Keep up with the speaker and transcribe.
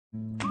So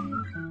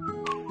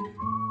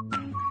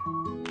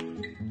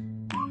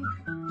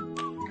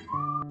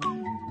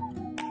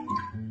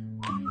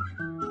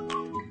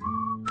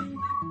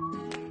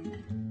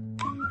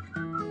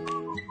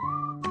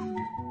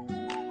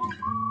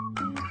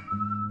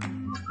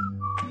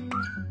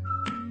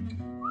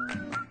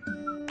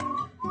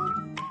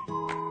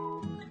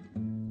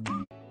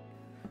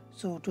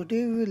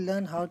today we will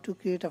learn how to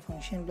create a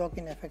function block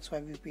in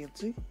FX5V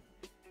PLC.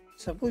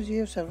 Suppose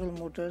you have several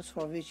motors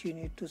for which you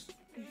need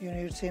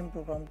same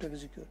program to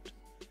execute.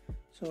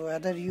 So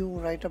either you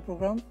write a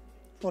program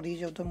for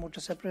each of the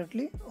motors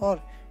separately, or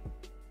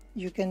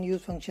you can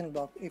use function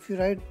block. If you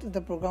write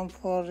the program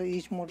for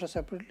each motor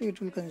separately,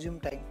 it will consume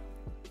time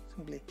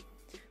simply.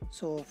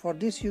 So for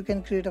this you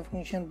can create a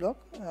function block.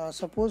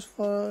 Suppose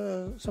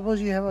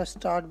you have a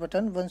start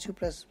button. Once you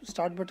press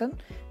start button,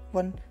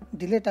 one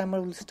delay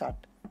timer will start.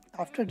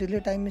 After delay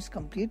time is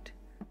complete,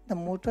 the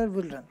motor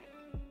will run.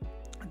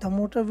 The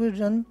motor will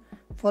run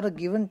for a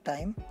given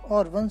time,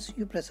 or once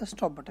you press a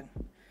stop button.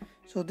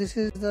 So this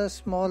is the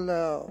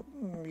small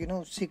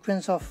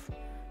sequence of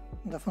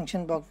the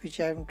function block which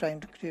I am trying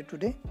to create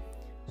today.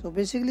 So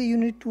basically you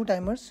need two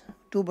timers,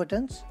 two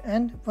buttons,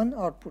 and one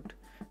output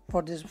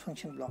for this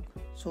function block.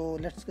 So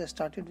let's get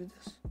started with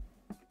this.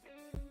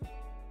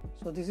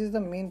 So this is the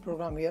main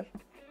program here,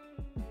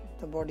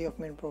 the body of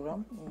main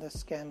program in the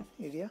scan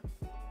area.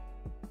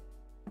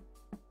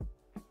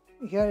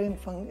 Here in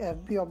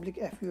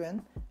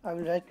FB/FUN, I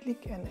will right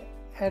click and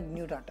add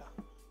new data.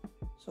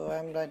 So I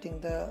am writing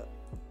the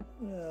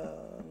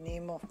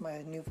name of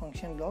my new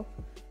function block,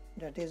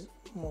 that is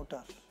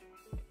motor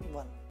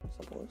 1,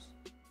 suppose.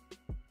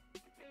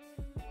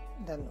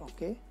 Then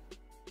OK.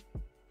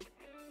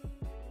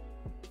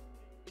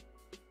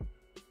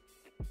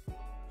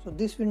 So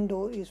this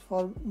window is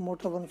for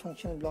motor 1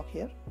 function block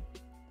here.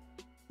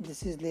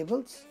 This is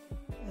labels,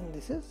 and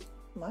this is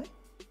my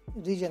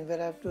region where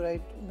I have to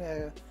write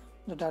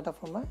the data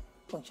for my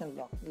function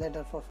block,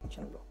 ladder for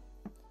function block.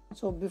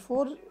 So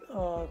before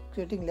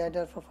creating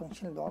ladder for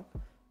function block,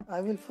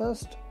 I will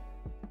first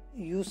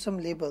use some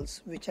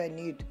labels which I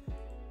need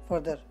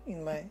further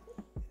in my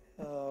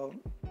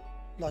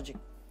logic.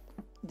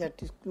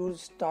 That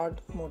includes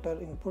start motor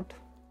input.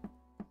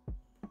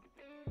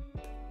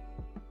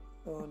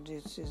 So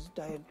this is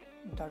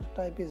data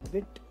type is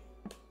bit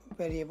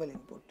variable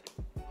input.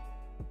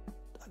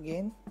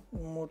 Again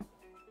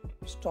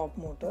stop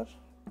motor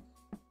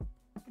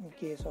in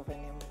case of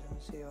any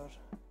emergency, or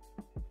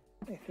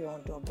if you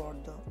want to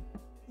abort the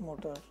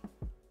motor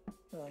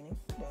running,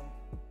 then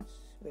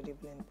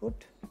variable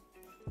input.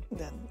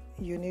 Then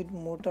you need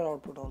motor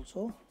output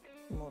also,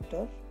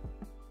 motor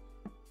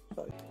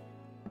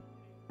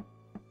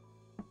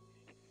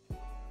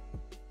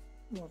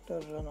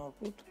run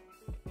output,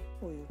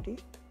 OUT.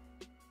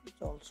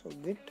 It's also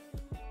bit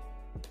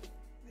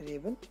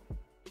variable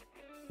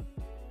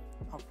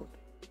output.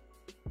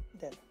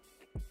 Then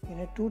you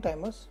need two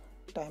timers,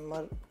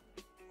 timer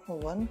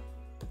 1,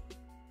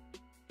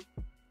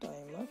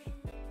 timer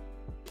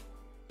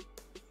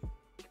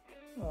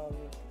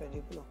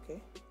variable,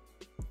 okay,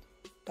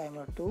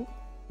 timer 2,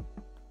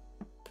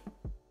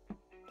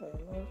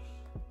 timer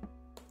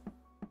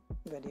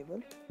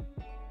variable.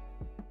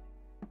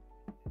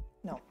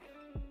 Now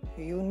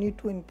you need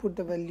to input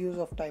the values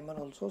of timer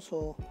also.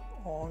 So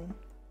on,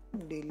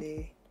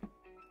 delay,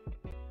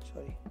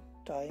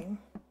 time,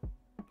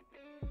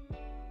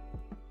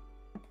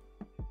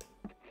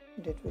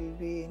 that will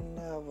be in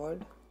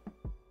word,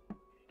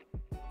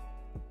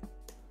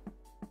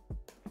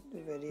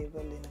 the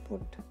variable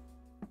input,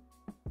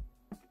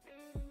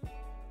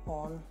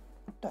 on,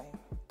 time,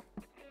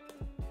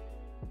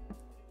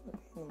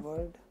 in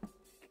word,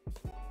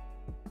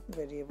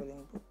 variable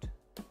input.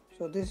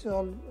 So this is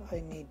all I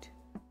need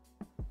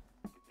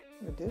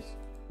with this.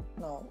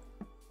 Now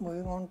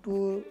moving on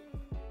to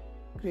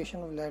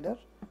creation of ladder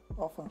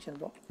of function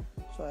block.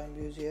 So I am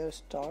using here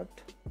start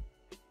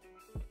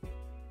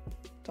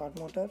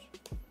motor,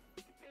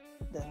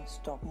 then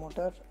stop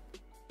motor,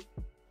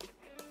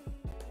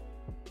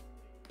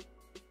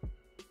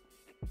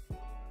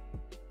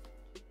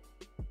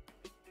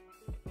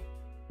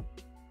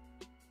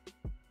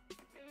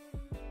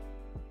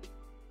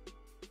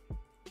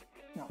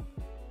 now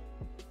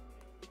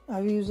I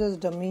will use as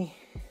dummy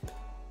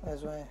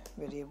as my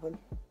variable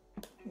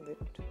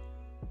bit,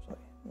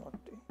 not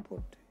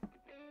input,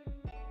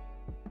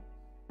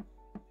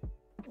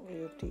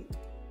 OUT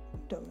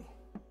dummy.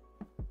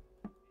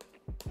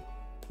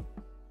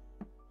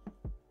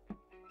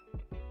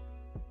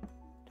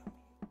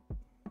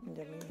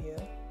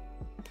 Here.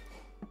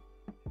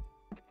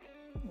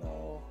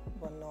 Now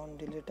one on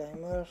delay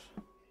timer,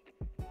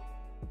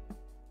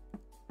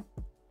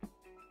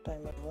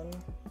 timer 1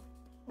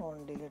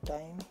 on delay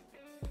time.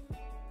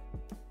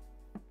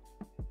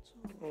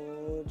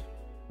 So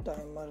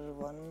timer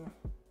 1,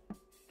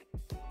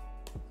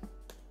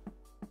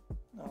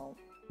 now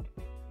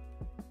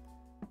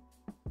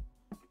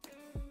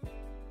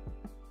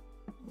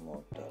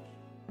motor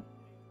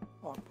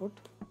output,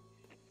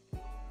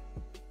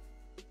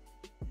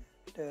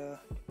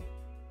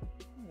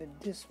 with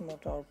this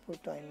motor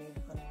output I need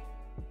one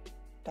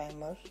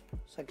timer,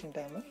 second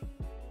timer,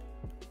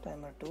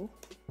 timer 2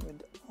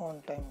 with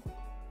on time.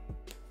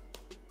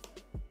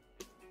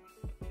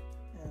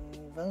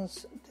 And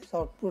once this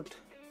output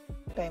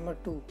timer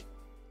 2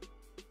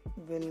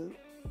 will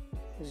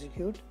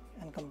execute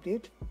and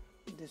complete,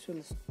 this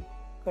will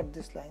cut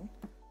this line,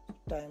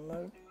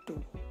 timer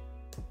 2,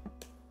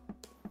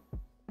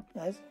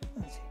 as you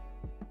can see.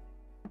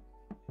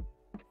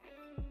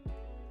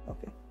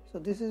 Okay, so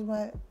this is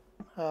my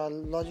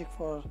logic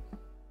for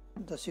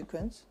the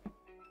sequence.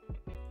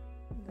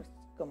 Let's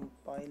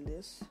compile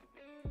this.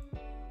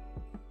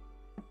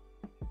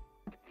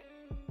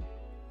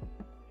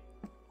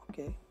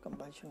 Okay,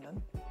 compilation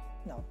done.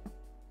 Now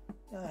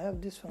I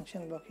have this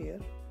function block here,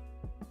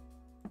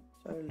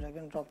 so I will drag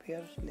and drop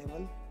here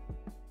label.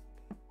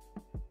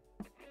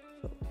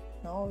 So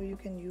now you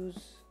can use,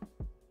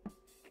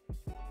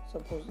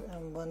 suppose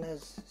M1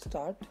 as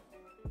start.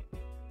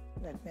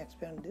 Let me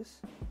expand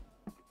this.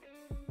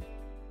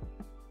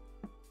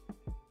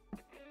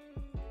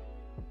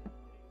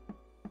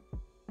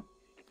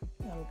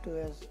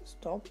 M2 as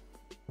stop,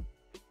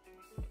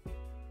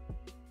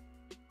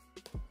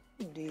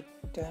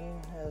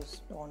 D10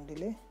 has on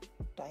delay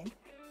time,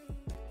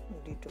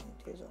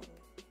 D20 is on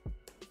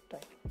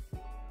time.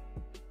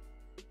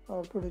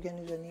 Output you can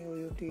use any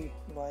OUT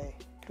by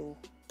 2.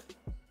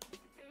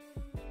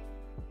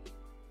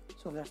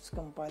 So let's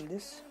compile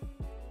this.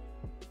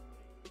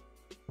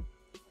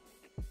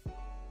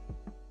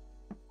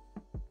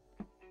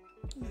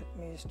 Let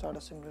me start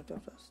a simulator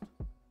first.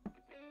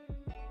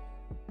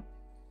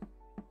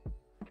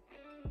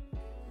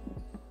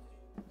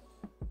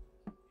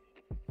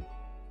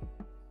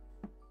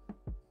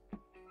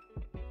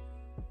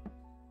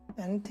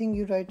 Anything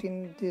you write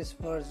in this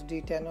words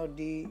D10 or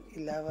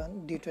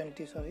D11,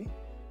 D20 sorry,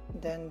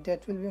 then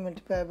that will be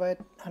multiplied by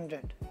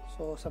 100.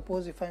 So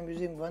suppose if I am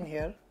using 1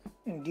 here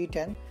in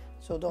D10,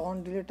 so the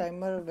on delay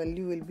timer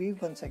value will be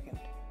 1 second.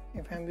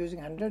 If I am using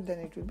 100, then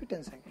it will be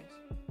 10 seconds.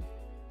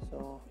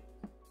 So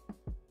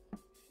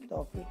the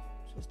operating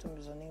system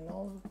is running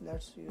now.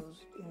 Let's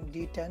use in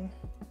D10,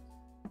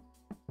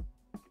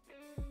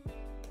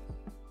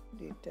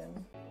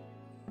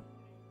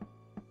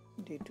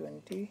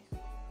 D20.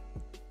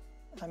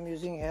 I'm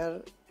using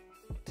here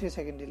 3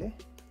 second delay,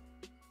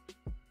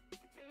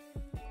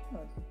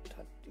 not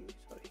 30,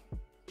 sorry,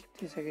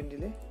 3 second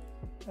delay,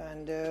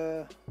 and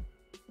 8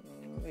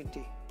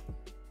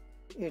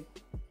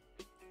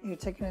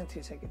 seconds and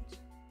 3 seconds.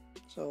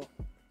 So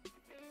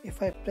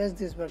if I press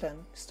this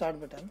button, start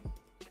button,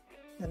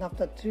 then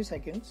after 3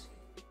 seconds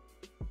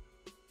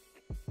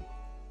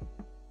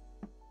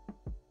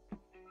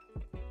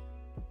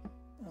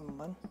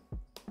M1,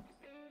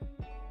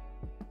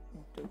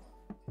 M2,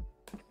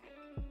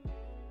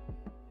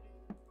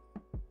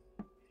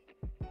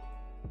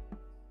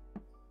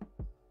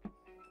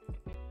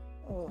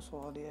 oh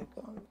sorry I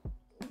can't,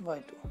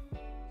 Y2.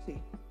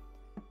 See,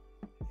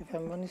 if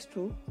M1 is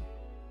true,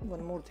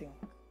 one more thing,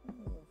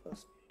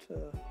 first I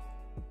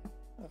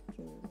have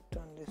to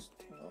turn this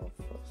thing off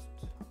first.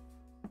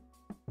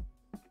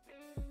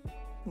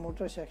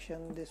 Motor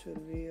section, this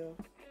will be a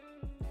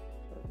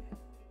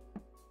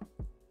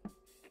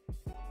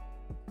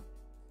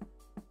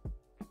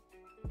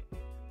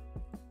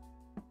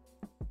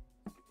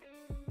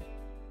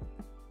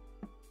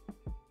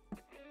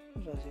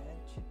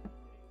resonance.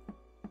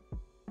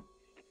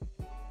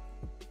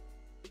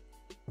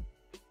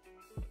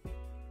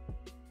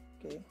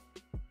 Okay,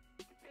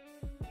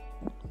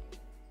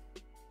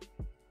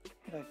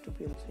 right to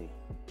PLC.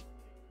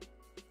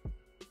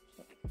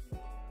 So,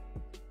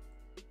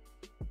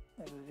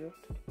 execute.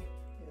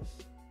 Yes.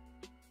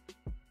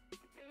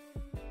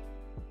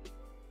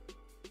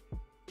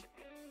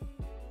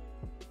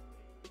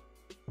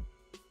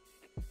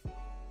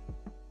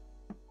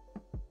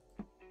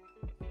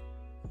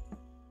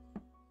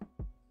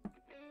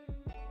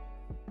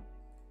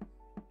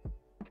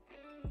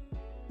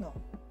 Now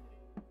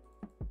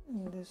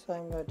in this I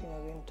am writing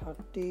again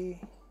 30,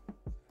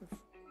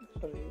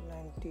 sorry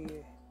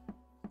 90.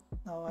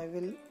 Now I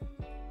will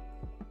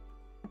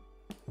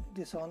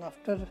this on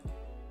after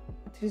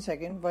 3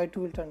 seconds Y2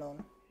 will turn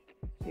on.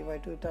 See,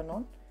 Y2 will turn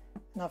on,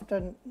 and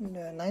after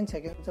 9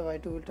 seconds the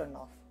Y2 will turn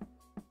off.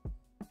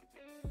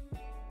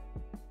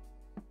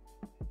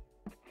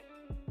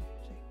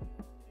 See,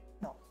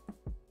 now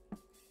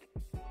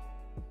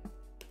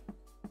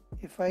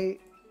if I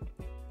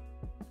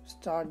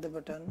start the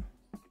button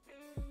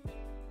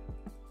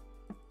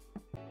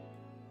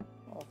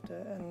after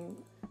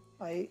and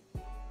I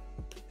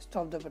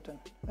stop the button,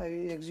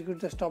 I execute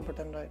the stop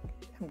button, right,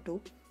 M2,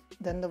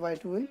 then the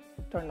Y2 will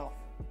turn off,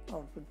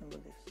 output number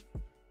this.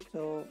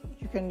 So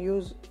you can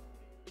use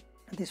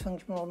this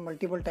function on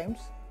multiple times.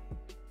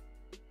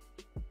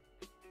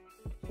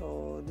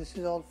 So this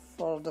is all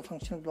for the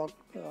function block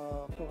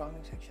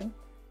programming section.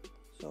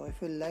 So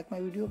if you like my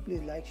video,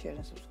 please like, share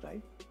and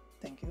subscribe.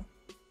 Thank you.